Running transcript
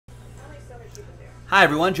Hi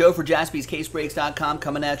everyone, Joe for JaspysCaseBreaks.com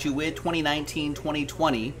coming at you with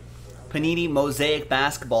 2019-2020 Panini Mosaic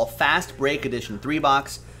Basketball Fast Break Edition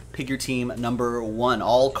 3-box. Pick your team number 1.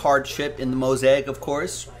 All card shipped in the Mosaic, of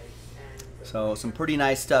course. So some pretty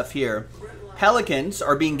nice stuff here. Pelicans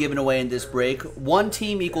are being given away in this break. One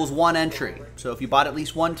team equals one entry. So if you bought at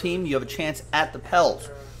least one team, you have a chance at the Pels.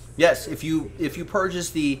 Yes, if you purchase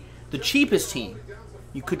the cheapest team,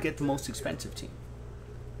 you could get the most expensive team.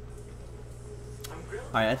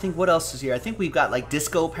 All right, I think what else is here? I think we've got like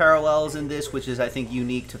disco parallels in this, which is I think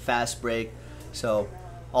unique to Fast Break. So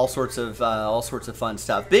all sorts of fun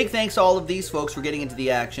stuff. Big thanks to all of these folks for getting into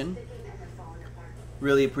the action.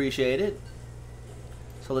 Really appreciate it.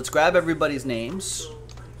 So let's grab everybody's names,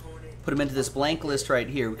 put them into this blank list right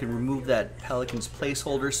here. We can remove that Pelicans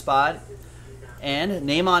placeholder spot, and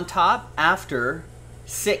name on top after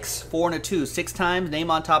 6, 4 and a 2, 6 times.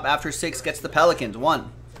 Name on top after 6 gets the Pelicans.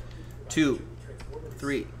 1, 2,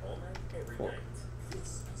 3, 4.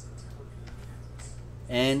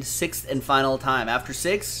 And 6th and final time. After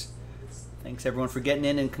 6, thanks everyone for getting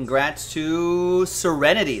in, and congrats to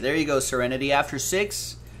Serenity. There you go, Serenity. After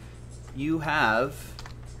 6, you have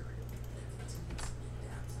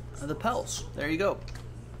the Pels. There you go.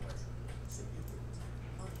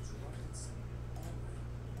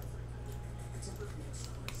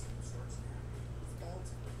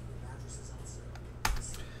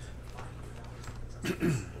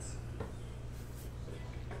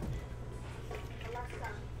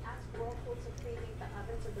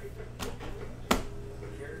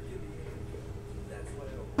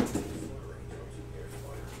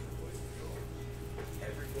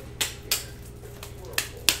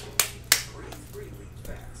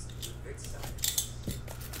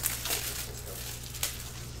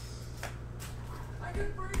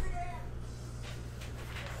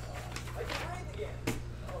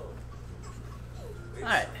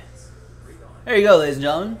 Alright, there you go, ladies and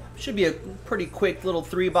gentlemen. Should be a pretty quick little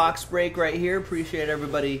 3-box break right here. Appreciate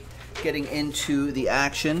everybody getting into the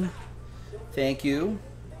action. Thank you.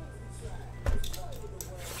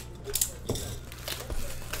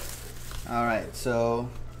 Alright, so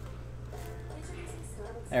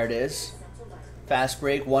there it is. Fast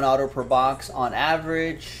break, 1 auto per box on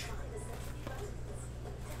average.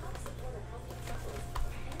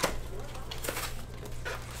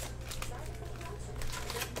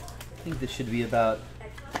 I think this should be about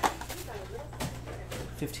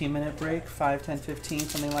 15-minute break, 5, 10, 15,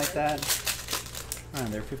 something like that.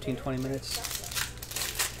 Around there, 15, 20 minutes.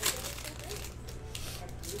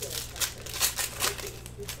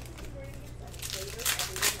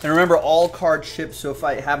 And remember, all cards ship, so if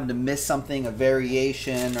I happen to miss something, a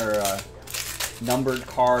variation or a numbered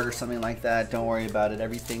card or something like that, don't worry about it.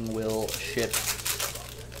 Everything will ship.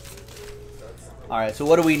 All right, so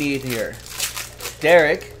what do we need here?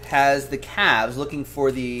 Derek has the Cavs looking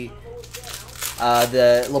for the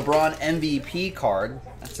LeBron MVP card.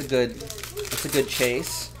 That's a good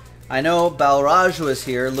chase. I know Balraj was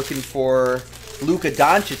here looking for Luka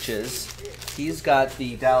Doncic's. He's got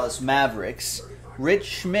the Dallas Mavericks. Rich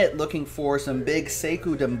Schmidt looking for some big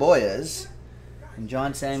Sekou Demboyas. And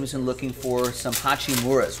John Samuelson looking for some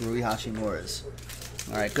Hachimuras, Rui Hachimuras.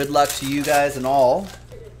 All right, good luck to you guys and all.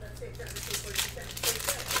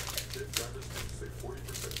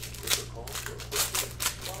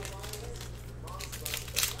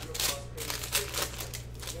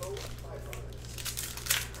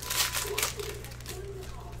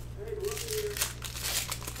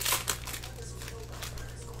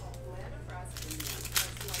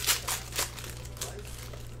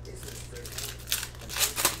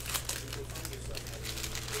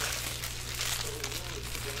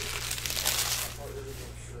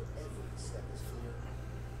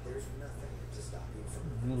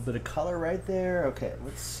 A little bit of color right there. Okay,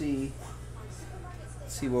 let's see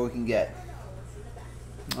what we can get.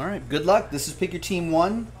 All right, good luck. This is Pick Your Team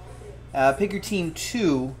 1. Pick Your Team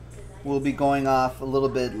 2 will be going off a little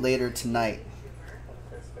bit later tonight.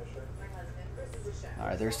 All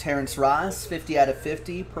right, there's Terrence Ross, 50 out of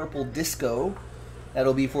 50, Purple Disco.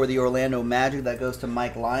 That'll be for the Orlando Magic. That goes to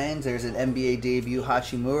Mike Lyons. There's an NBA debut,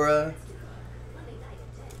 Hachimura.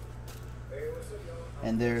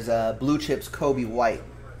 And there's Blue Chips Kobe White.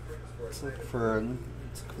 Let's look for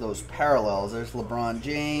those parallels. There's LeBron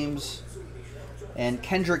James. And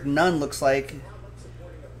Kendrick Nunn looks like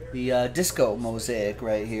the disco mosaic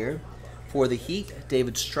right here. For the Heat,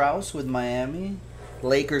 David Strauss with Miami.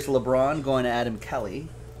 Lakers LeBron going to Adam Kelly.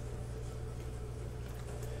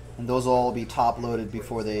 And those will all be top loaded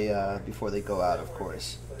before they go out, of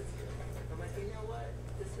course.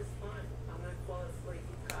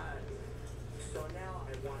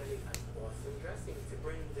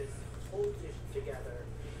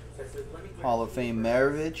 Hall of Fame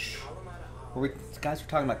Maravich. Guys were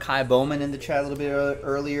talking about Kai Bowman in the chat a little bit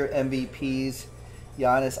earlier. MVPs.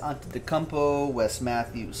 Giannis Antetokounmpo, Wes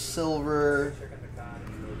Matthews Silver.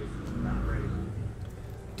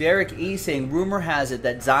 Derek E. saying, rumor has it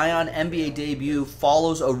that Zion NBA debut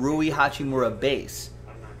follows a Rui Hachimura base.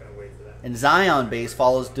 And Zion base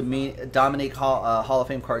follows Dominique Hall of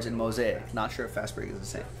Fame cards in Mosaic. Not sure if Fast Break is the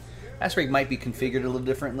same. Fast Break might be configured a little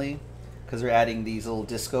differently because they're adding these little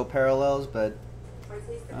disco parallels, but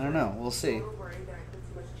I don't know. We'll see.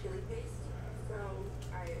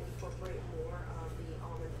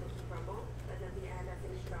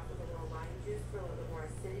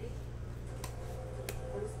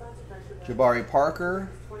 Jabari Parker,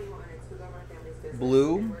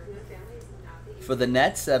 blue. For the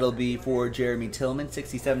Nets, that'll be for Jeremy Tillman,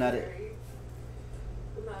 67 out of... I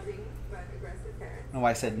don't know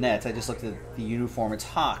why I said Nets. I just looked at the uniform. It's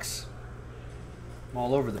Hawks. I'm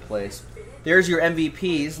all over the place. There's your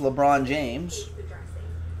MVPs, LeBron James,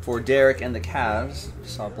 for Derek and the Cavs.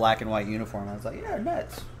 Saw a black and white uniform. I was like, yeah,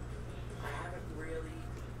 Nets.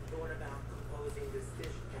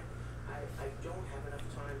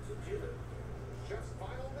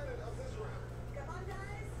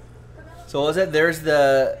 So what was it? There's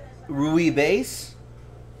the Rui base.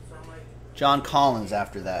 John Collins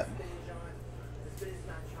after that.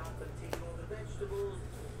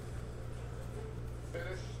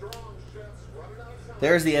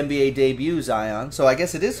 There's the NBA debut Zion. So I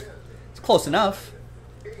guess it's close enough.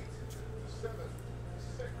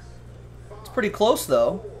 It's pretty close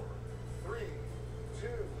though.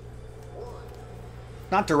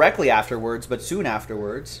 Not directly afterwards, but soon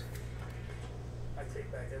afterwards.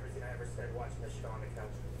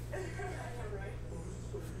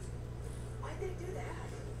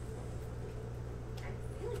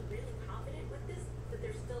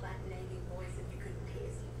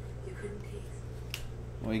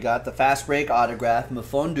 We got the Fast Break autograph,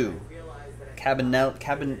 Mfondu, Cabangel,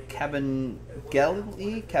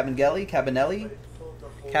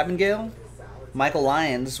 Michael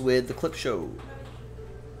Lyons with the Clip Show.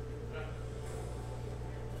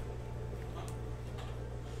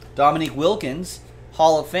 Dominique Wilkins,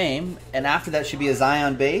 Hall of Fame, and after that should be a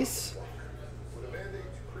Zion base.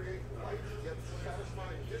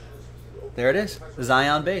 There it is, the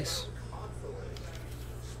Zion base.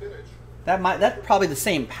 That's probably the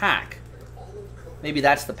same pack. Maybe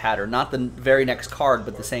that's the pattern, not the very next card,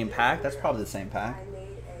 but the same pack. That's probably the same pack.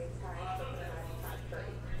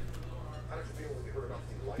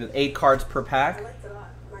 With 8 cards per pack.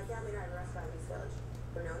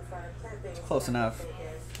 Close enough.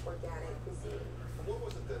 What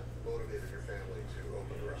was it that motivated your family to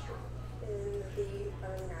open the restaurant? In the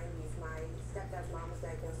early 90s, my stepdad's mom was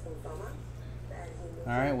diagnosed with lymphoma.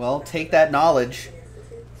 All right, well, take that knowledge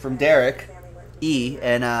from Derek E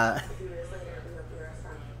and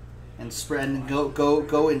spread and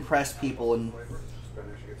go impress people and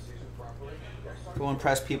go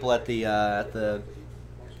impress people at the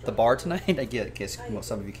bar tonight. I guess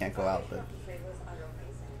some of you can't go out, but.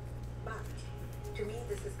 To me,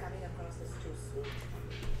 this is coming across as too sweet.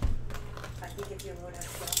 I think if you would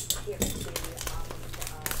have just here the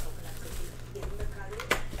coconut cookies in the curry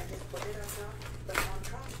and just put it on top, the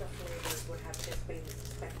contrast of flavors would have just been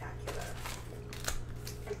spectacular.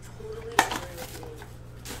 I totally agree with you,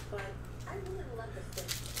 but I really love the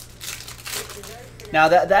fish. Now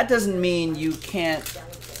that doesn't mean you can't.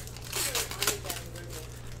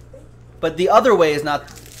 But the other way is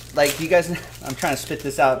not like you guys. I'm trying to spit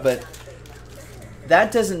this out, but.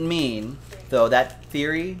 That doesn't mean, though, that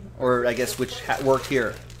theory, or I guess which worked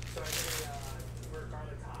here.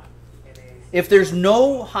 If there's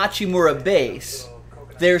no Hachimura base,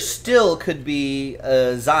 there still could be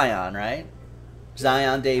a Zion, right?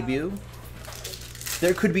 Zion debut.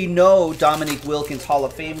 There could be no Dominique Wilkins Hall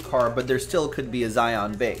of Fame card, but there still could be a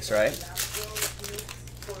Zion base, right?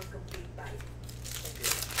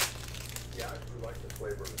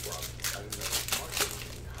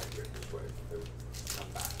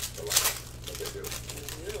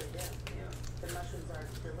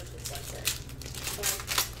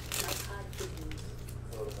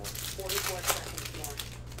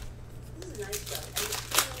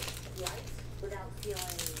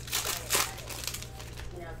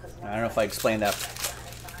 I don't know if I explained that,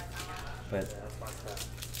 but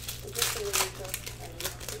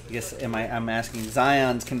I guess I'm asking,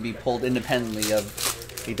 Zions can be pulled independently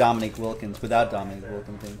of a Dominique Wilkins without Dominique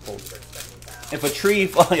Wilkins being pulled. If a tree,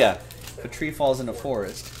 if a tree falls in a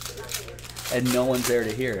forest and no one's there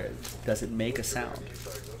to hear it, does it make a sound?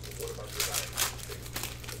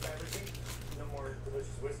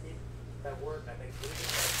 At work, I make really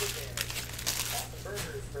good chicken and awesome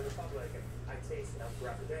burgers for the public, and I taste them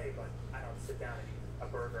throughout the day, but I don't sit down and eat a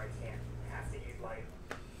burger I can't have to eat like.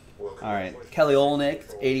 All right, Kelly Olynyk,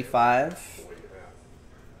 85.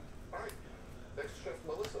 All right, next chef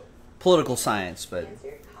Melissa. Political science, but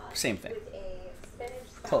same thing.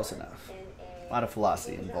 Close enough. A lot of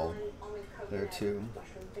philosophy involved there too.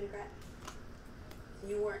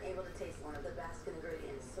 You weren't able to taste one of the best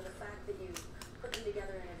ingredients, so the fact that you put them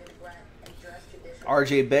together in a vinaigrette and dressed your dish.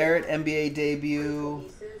 R.J. Barrett, NBA debut.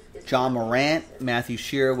 John Morant, Matthew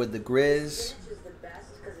Shearer with the Grizz.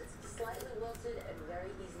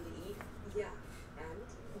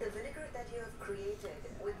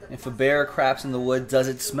 If a bear craps in the wood, does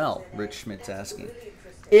it smell? Rich Schmidt's asking.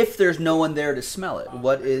 If there's no one there to smell it,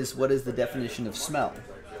 what is the definition of smell?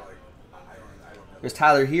 There's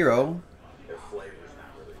Tyler Hero.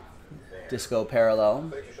 Disco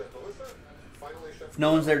parallel. If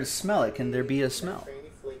no one's there to smell it, can there be a smell?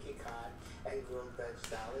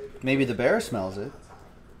 Maybe the bear smells it.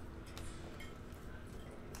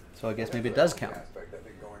 So I guess maybe it does count.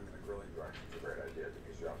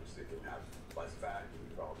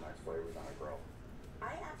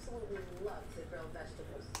 I absolutely love the grilled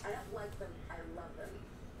vegetables. I don't like them, I love them.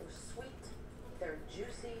 They're sweet, they're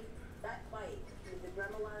juicy, that bite, the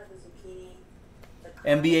remoulade, the zucchini.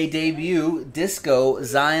 NBA debut, Disco,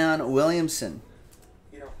 Zion Williamson.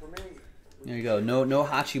 There you go. No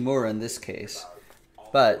Hachimura in this case.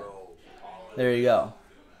 But, there you go.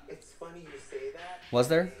 Was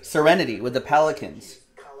there? Serenity with the Pelicans.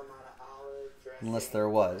 Unless there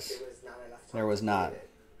was. There was not.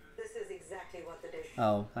 This is exactly what the dish.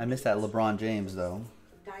 Oh, I missed that LeBron James, though.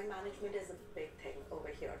 Time management is a big thing over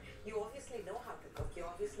here. You obviously know how to cook. You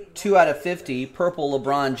obviously know 2 out of 50, purple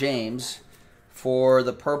LeBron James for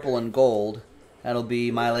the purple and gold. That'll be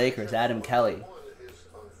my Lakers, Adam Kelly.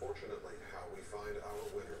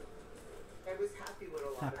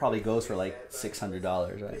 That probably goes for like $600,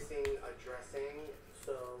 right?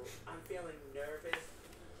 So I'm feeling nervous.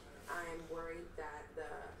 I'm worried that the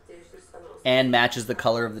dish is a little. And matches the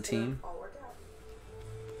color of the team.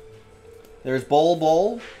 There's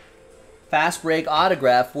Bowl. Fast break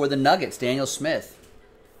autograph for the Nuggets, Daniel Smith.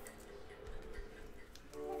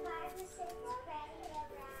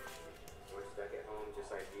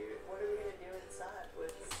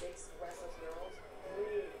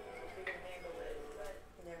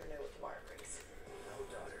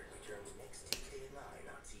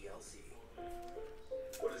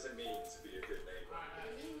 What does it mean to be a good neighbor?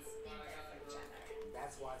 It means being there for each other.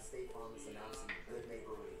 That's why State Farm is announcing the Good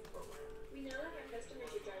Neighbor Relief Program. We know that our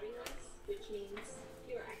customers are driving less, which means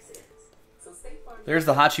fewer accidents. So State Farm There's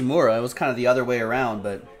the Hachimura. It was kind of the other way around,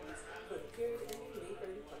 but put period and labor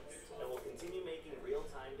in place and will continue making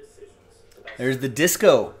real-time decisions. there's the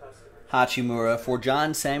Disco Hachimura for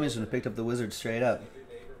John Samuelson, who picked up the Wizards straight up.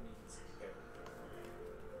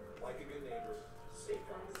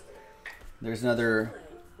 There's another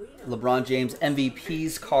LeBron James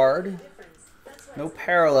MVP's card. No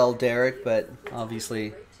parallel Derek, but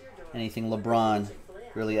obviously anything LeBron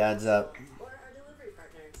really adds up. Or our delivery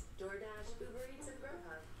partners, DoorDash, Uber Eats, and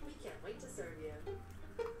Grubhub. We can't wait to serve you.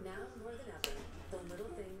 Now more than ever, the little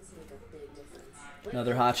things make a big difference.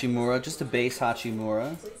 Another Hachimura, just a base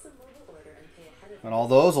Hachimura. Place a mobile order and pay ahead of And all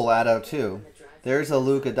those will add up too. There's a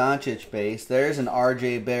Luka Doncic base. There's an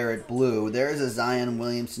R.J. Barrett blue. There's a Zion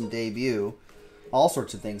Williamson debut. All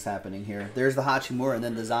sorts of things happening here. There's the Hachimura and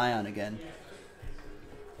then the Zion again.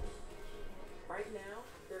 Right now,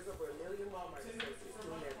 there's over 1 million Walmart associates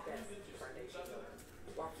doing their best to keep our nation going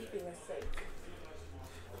while keeping us safe.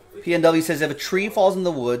 PNW says, if a tree falls in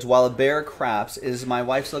the woods while a bear craps, is my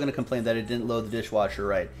wife still going to complain that it didn't load the dishwasher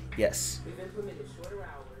right? Yes. We've implemented shorter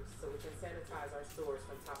hours so we can sanitize our stores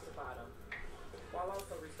from top to bottom while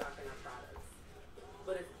also restocking our products.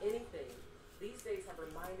 But if anything, these days have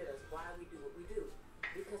reminded us why we do what we do.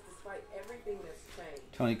 Because despite everything that's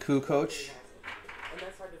changed, Tony Kukoc. and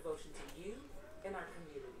that's our devotion to you and our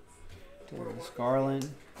communities. Darius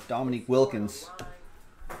Garland. Dominique Wilkins.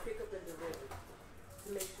 Pick up and deliver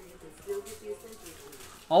to make sure you can still get the essentials you need.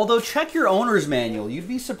 Although, check your owner's manual. You'd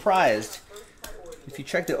be surprised if you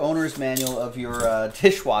check the owner's manual of your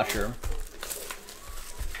dishwasher.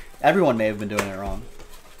 Everyone may have been doing it wrong.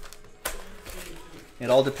 It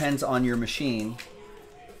all depends on your machine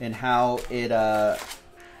and how it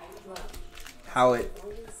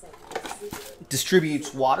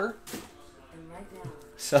distributes water.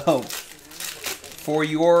 So, for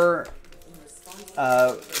your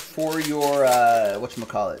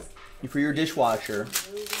whatchamacallit, for your dishwasher,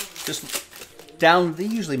 just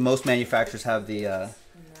usually most manufacturers have the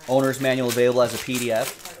owner's manual available as a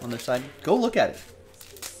PDF. on their side. Go look at it.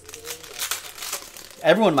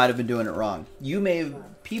 Everyone might have been doing it wrong.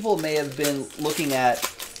 People may have been looking at,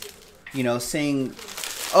 you know, saying,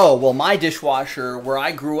 oh, well, my dishwasher where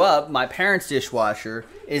I grew up, my parents' dishwasher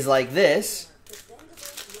is like this,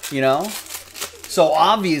 you know? So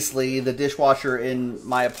obviously the dishwasher in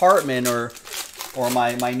my apartment or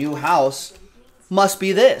my new house must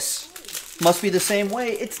be this. Must be the same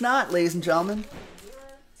way. It's not, ladies and gentlemen.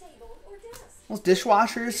 Those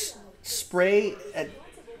dishwashers spray at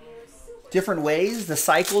different ways. The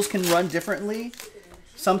cycles can run differently.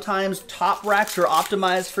 Sometimes top racks are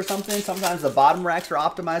optimized for something. Sometimes the bottom racks are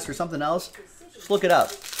optimized for something else. Just look it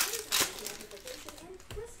up.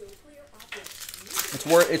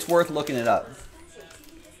 It's worth looking it up.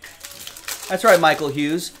 That's right, Michael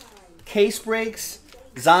Hughes. Case breaks,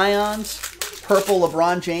 Zions, purple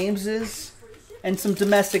LeBron Jameses, and some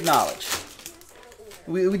domestic knowledge.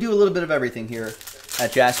 We do a little bit of everything here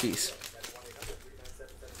at Jaspy's.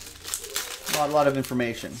 A lot of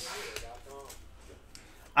information.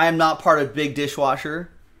 I am not part of Big Dishwasher,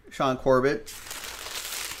 Sean Corbett.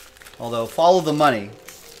 Although, follow the money.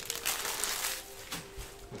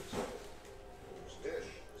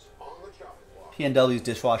 PNW's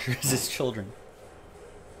dishwasher is his children.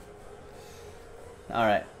 All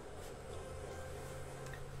right.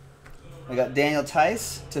 I got Daniel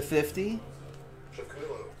Tice to 50.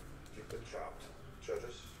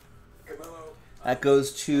 That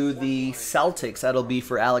goes to the Celtics. That'll be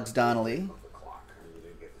for Alex Donnelly.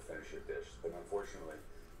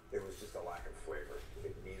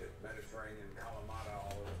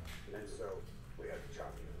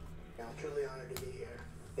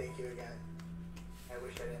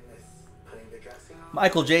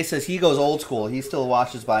 Michael J says he goes old school. He still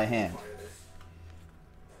washes by hand.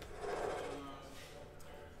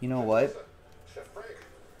 You know what?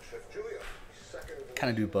 Kind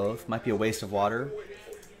of do both. Might be a waste of water,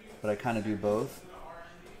 but I kind of do both.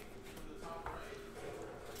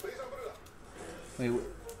 Wait,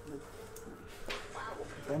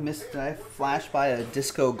 did I flash by a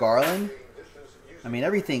Disco Garland? I mean,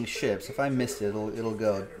 everything ships. If I missed it, it'll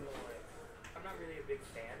go.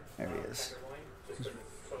 There he is.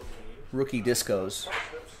 Rookie discos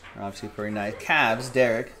are obviously pretty nice. Cavs,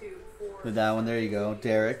 Derek. With that one, there you go.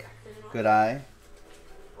 Derek. Good eye.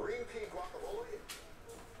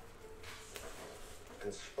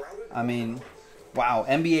 I mean, wow.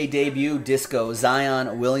 NBA debut disco,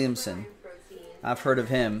 Zion Williamson. I've heard of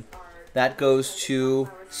him. That goes to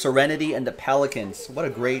Serenity and the Pelicans. What a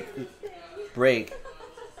great break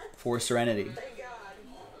for Serenity.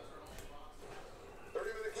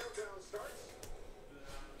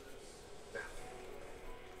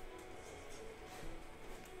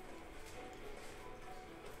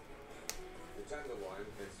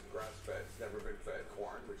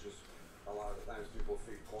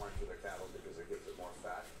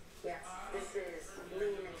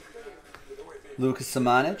 Lucas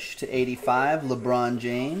Samanic to 85. LeBron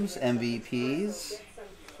James, MVPs.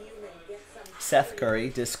 Seth Curry,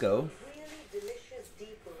 disco.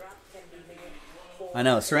 I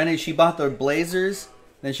know. Serenity, she bought the Blazers,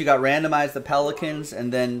 then she got randomized the Pelicans,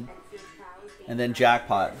 and then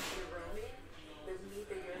jackpot.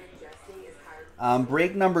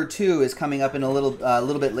 Break number 2 is coming up in a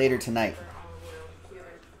little bit later tonight.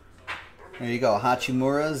 There you go.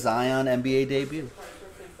 Hachimura, Zion, NBA debut.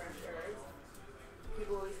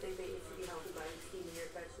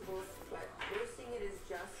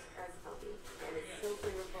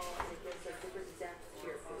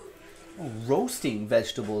 Oh, roasting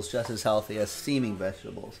vegetables just as healthy as steaming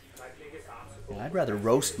vegetables. Yeah, I'd rather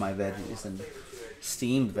roast my veggies than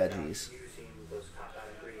steamed veggies.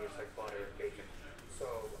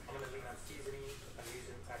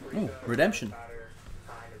 Oh, redemption.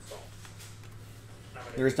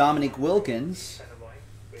 There's Dominique Wilkins.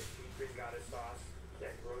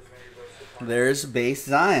 There's base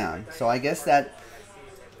Zion. So I guess that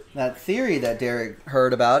theory that Derek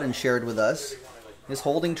heard about and shared with us is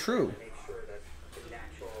holding true.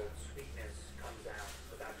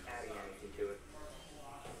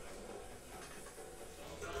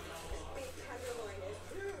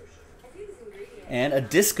 And a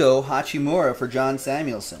disco Hachimura for John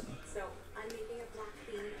Samuelson.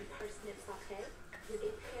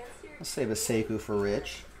 Let's save a Sekou for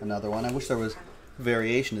Rich. Another one. I wish there was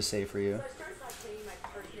variation to say for you.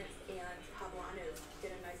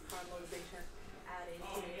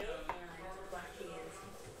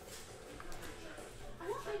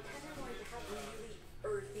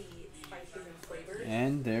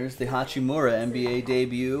 And there's the Hachimura NBA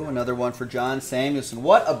debut. Another one for John Samuelson.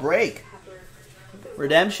 What a break!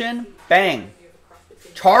 Redemption, bang.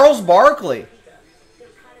 Charles Barkley.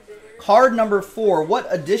 Card number 4. What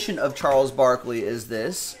edition of Charles Barkley is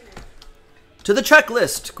this? To the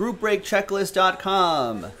checklist.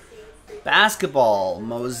 GroupBreakChecklist.com. Basketball.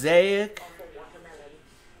 Mosaic.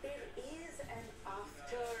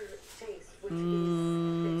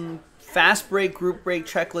 Fast break, group break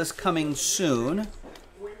checklist coming soon.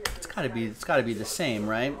 It's gotta be the same,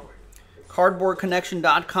 right?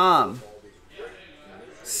 CardboardConnection.com.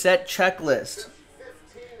 Set checklist.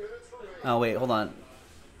 Oh wait, hold on.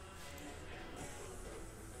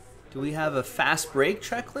 Do we have a fast break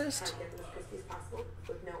checklist?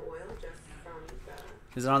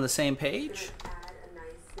 Is it on the same page?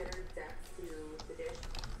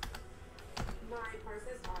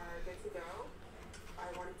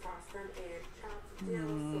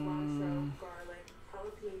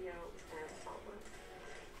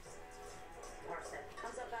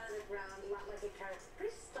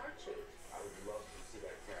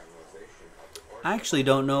 I actually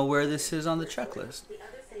don't know where this is on the checklist. The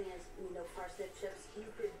other thing is, parsnip chips, you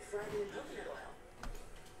could fry them in coconut oil.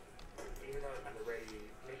 Even though I'm ready,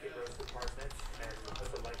 make it roasted parsnips, and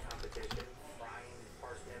with a light competition, frying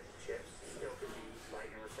parsnip chips still could be light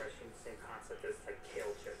and refreshing. Same concept as like kale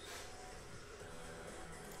chips.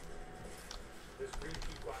 This green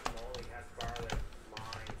pea guacamole has garlic,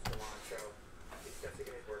 lime, cilantro. It's definitely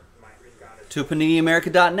gonna work. My green goddess. To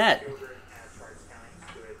PaniniAmerica.net.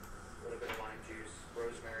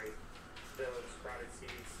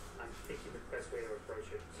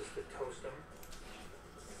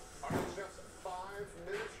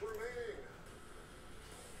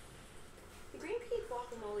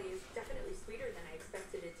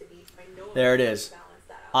 There it is.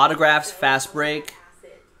 Autographs, fast break,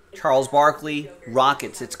 Charles Barkley,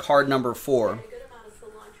 Rockets. It's card number 4.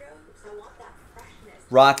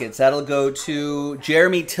 Rockets. That'll go to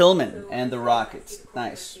Jeremy Tillman and the Rockets.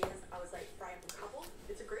 Nice.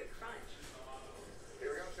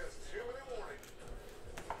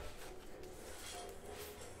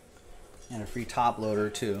 And a free top loader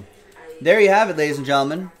too. There you have it, ladies and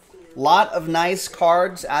gentlemen. Lot of nice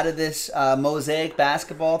cards out of this Mosaic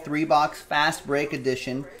Basketball 3-box Fast Break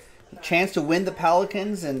Edition. Chance to win the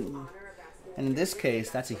Pelicans, and in this case,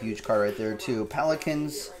 that's a huge card right there too.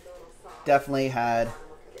 Pelicans definitely had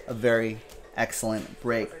a very excellent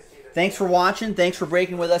break. Thanks for watching. Thanks for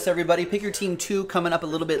breaking with us, everybody. Pick your team 2 coming up a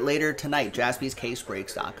little bit later tonight.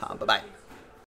 JaspysCaseBreaks.com. Bye-bye.